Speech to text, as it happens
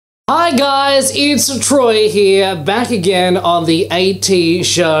Hi guys, it's Troy here, back again on the AT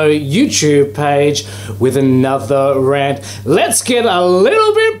Show YouTube page with another rant. Let's get a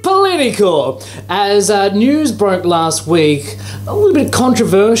little bit political. As news broke last week, a little bit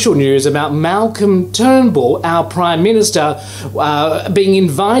controversial news about Malcolm Turnbull, our Prime Minister, being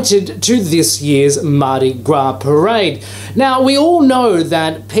invited to this year's Mardi Gras parade. Now, we all know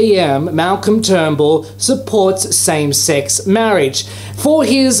that PM Malcolm Turnbull supports same-sex marriage. For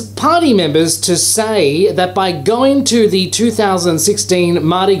his party members to say that by going to the 2016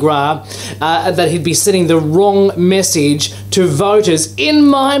 Mardi Gras that he'd be sending the wrong message to voters, in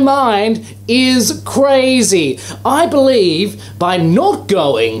my mind, is crazy. I believe by not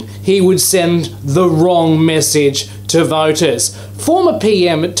going, he would send the wrong message to voters. Former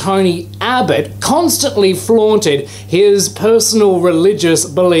PM Tony Abbott constantly flaunted his personal religious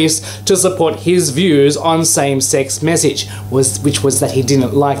beliefs to support his views on same-sex message, which was that he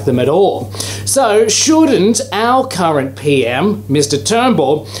didn't like them at all. So shouldn't our current PM, Mr.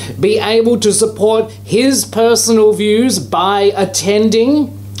 Turnbull, be able to support his personal views by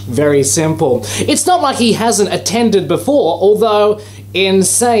attending? Very simple. It's not like he hasn't attended before, although in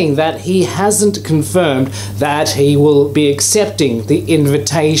saying that, he hasn't confirmed that he will be accepting the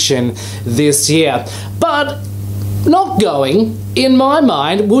invitation this year. But not going, in my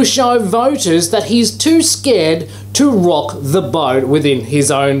mind, will show voters that he's too scared to rock the boat within his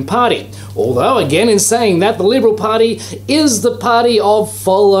own party. Although, again, in saying that, the Liberal Party is the party of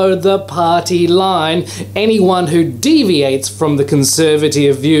follow the party line. Anyone who deviates from the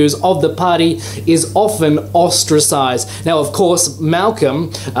conservative views of the party is often ostracised. Now, of course,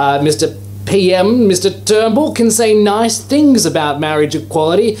 Malcolm, Mr. PM, Mr. Turnbull, can say nice things about marriage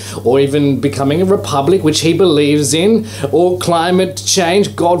equality, or even becoming a republic, which he believes in, or climate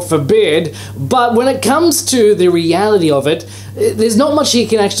change, God forbid. But when it comes to the reality of it, there's not much he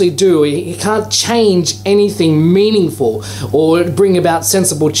can actually do. He can't change anything meaningful or bring about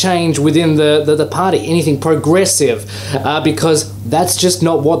sensible change within the party, anything progressive, because that's just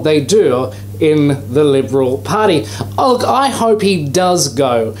not what they do in the Liberal Party. Look, I hope he does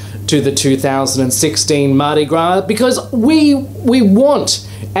go to the 2016 Mardi Gras, because we want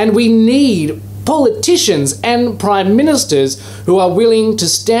and we need politicians and prime ministers who are willing to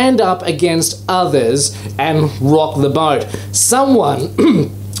stand up against others and rock the boat. Someone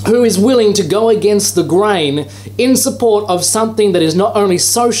who is willing to go against the grain in support of something that is not only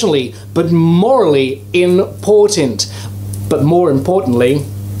socially but morally important, but more importantly,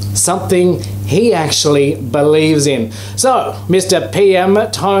 something he actually believes in. So, Mr. PM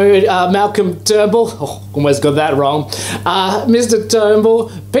Malcolm Turnbull, almost got that wrong. Mr. Turnbull,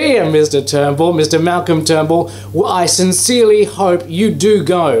 PM Mr. Turnbull, Mr. Malcolm Turnbull, I sincerely hope you do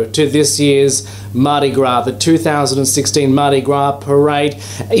go to this year's Mardi Gras, the 2016 Mardi Gras parade,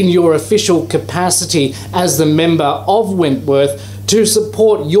 in your official capacity as the member of Wentworth, to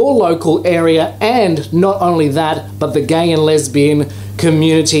support your local area, and not only that, but the gay and lesbian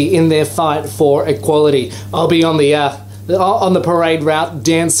community in their fight for equality. I'll be on the parade route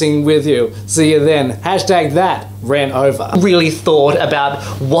dancing with you. See you then. Hashtag that ran over. Really thought about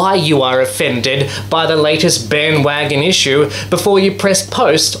why you are offended by the latest bandwagon issue before you press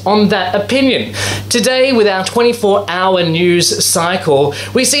post on that opinion. Today, with our 24-hour news cycle,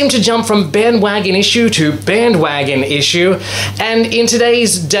 we seem to jump from bandwagon issue to bandwagon issue, and in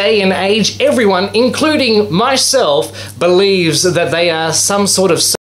today's day and age, everyone, including myself, believes that they are some sort of